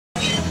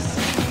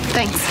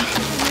Thanks.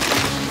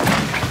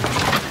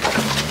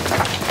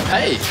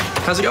 Hey,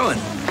 how's it going?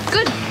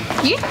 Good.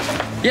 You?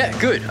 Yeah,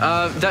 good.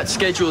 That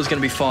schedule is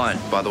going to be fine,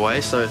 by the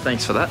way, so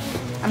thanks for that.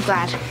 I'm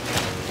glad.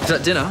 Is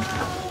that dinner?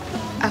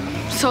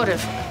 Sort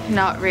of.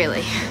 Not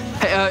really.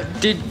 Hey,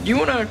 did you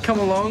want to come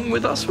along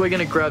with us? We're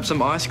going to grab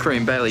some ice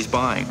cream Bailey's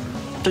buying.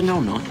 No,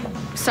 I'm not.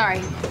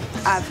 Sorry.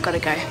 I've got to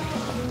go.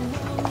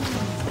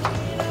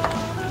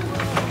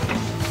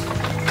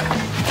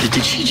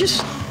 Did she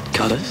just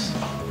cut us?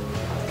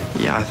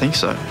 Yeah, I think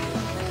so.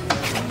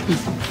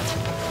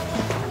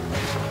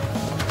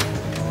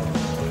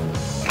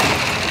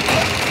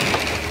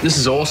 This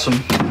is awesome.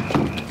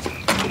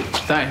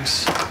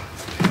 Thanks.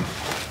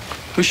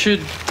 We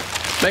should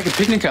make a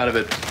picnic out of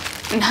it.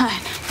 No,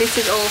 this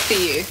is all for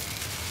you.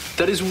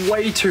 That is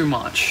way too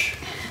much.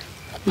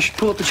 We should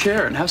pull up a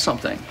chair and have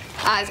something.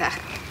 Isaac.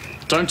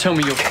 Don't tell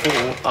me you're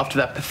full after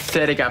that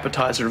pathetic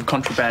appetizer of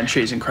contraband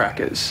cheese and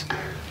crackers.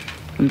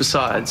 And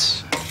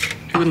besides,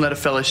 you wouldn't let a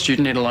fellow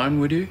student eat alone,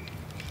 would you?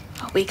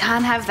 We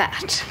can't have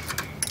that.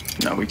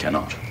 No, we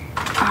cannot.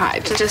 All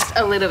right, just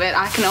a little bit.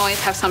 I can always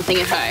have something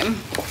at home.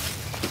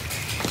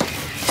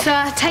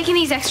 So, taking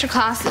these extra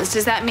classes,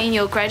 does that mean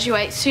you'll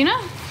graduate sooner?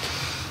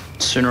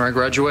 Sooner I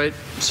graduate,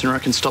 sooner I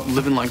can stop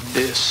living like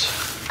this.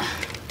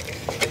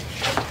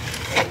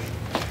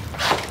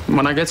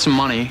 When I get some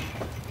money,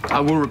 I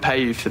will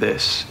repay you for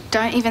this.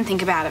 Don't even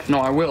think about it. No,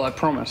 I will, I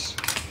promise.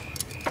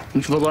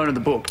 And for the loan of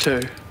the book,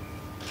 too.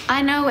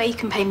 I know where you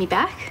can pay me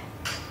back.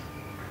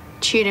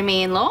 Tutor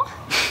me in law.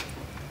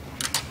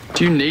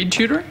 Do you need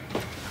tutoring?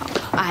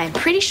 I'm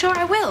pretty sure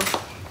I will.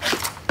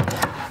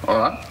 All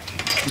right.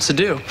 What's the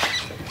deal?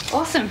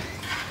 Awesome.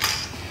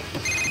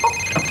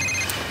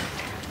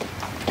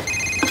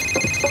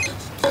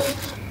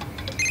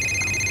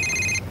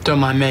 Don't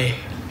mind me.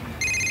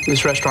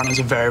 This restaurant has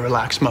a very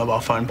relaxed mobile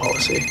phone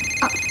policy.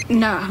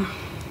 No,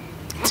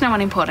 it's no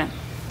one important.